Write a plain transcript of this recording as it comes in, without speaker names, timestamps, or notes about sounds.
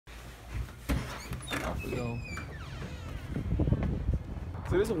Off we go.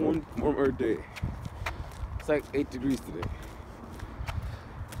 So this is a warmer day. It's like 8 degrees today.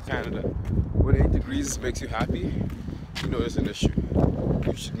 Canada. When 8 degrees makes you happy, you know there's an issue.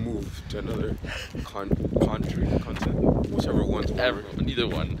 You should move to another continent, whichever one's warmer. Either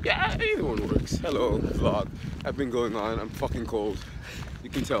one. Yeah, either one works. Hello, vlog. I've been going on. I'm fucking cold. You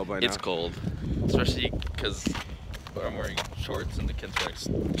can tell by now. It's cold, especially because I'm wearing shorts and the kids wearing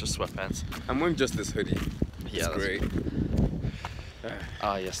just sweatpants. I'm wearing just this hoodie. Yeah, it's great.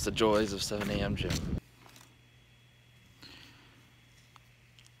 Ah, yes, the joys of 7 a.m. gym.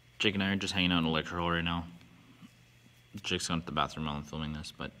 Jake and I are just hanging out in the lecture hall right now. Jake's gone to the bathroom while I'm filming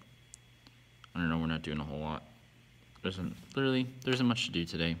this, but I don't know, we're not doing a whole lot. There isn't much to do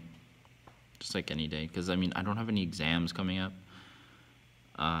today. Just like any day, because I mean, I don't have any exams coming up.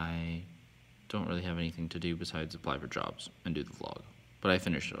 I don't really have anything to do besides apply for jobs and do the vlog, but I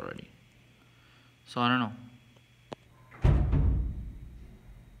finished it already. So I don't know.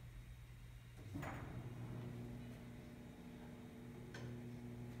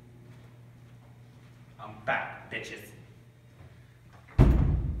 I'm back, bitches.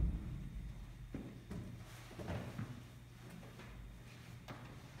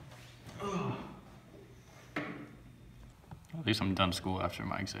 At least I'm done school after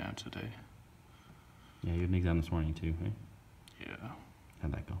my exam today. Yeah, you had an exam this morning too, right? Yeah.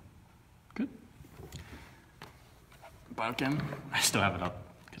 How'd that go? Good. Biochem, I still have it up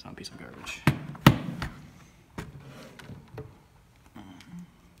because I'm a piece of garbage.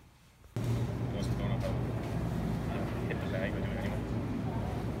 What's going on? Hit the bag, but do it anyway.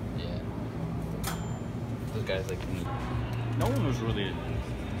 Yeah. Those guys like me. No one was really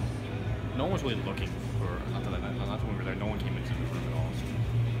looking for, not when we were there, no one came into the room at all. So.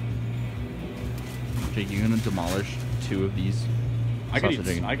 Jake, you gonna demolish 2 of these? I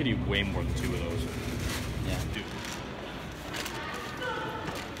could eat way more than 2 of those. Yeah. Dude.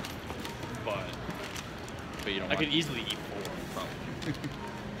 But you don't I could easily eat 4, probably.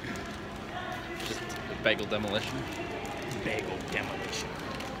 Just bagel demolition? Bagel demolition.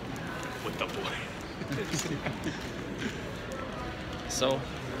 With the boy. So,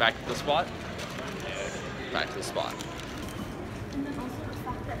 back to the spot? Yeah. Back to the spot. And then also the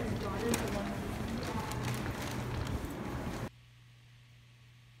fact that his daughter's the one.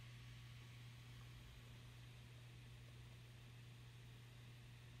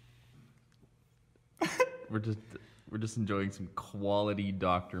 We're just enjoying some quality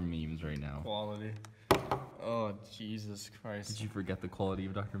doctor memes right now. Quality. Oh, Jesus Christ. Did you forget the quality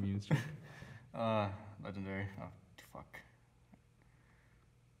of Dr. Memes, Jake? Legendary. Oh, fuck.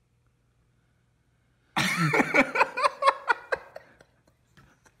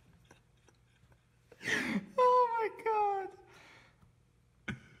 Oh my god.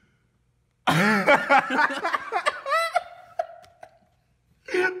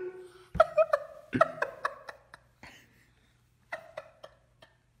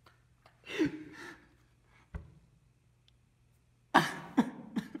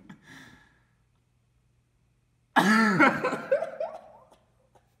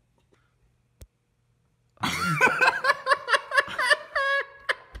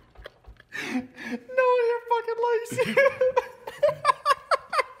 No one here fucking likes you.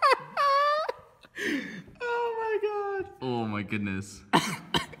 Oh my god. Oh my goodness.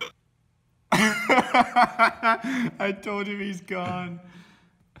 I told you he's gone.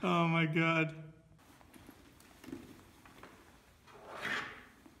 Oh my god.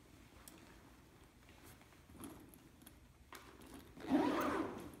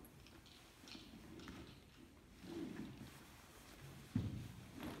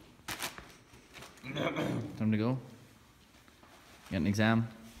 Time to go? Got an exam?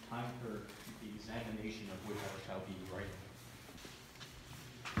 Time for the examination of which I shall be right.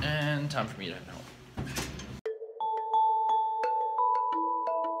 And time for me to head home.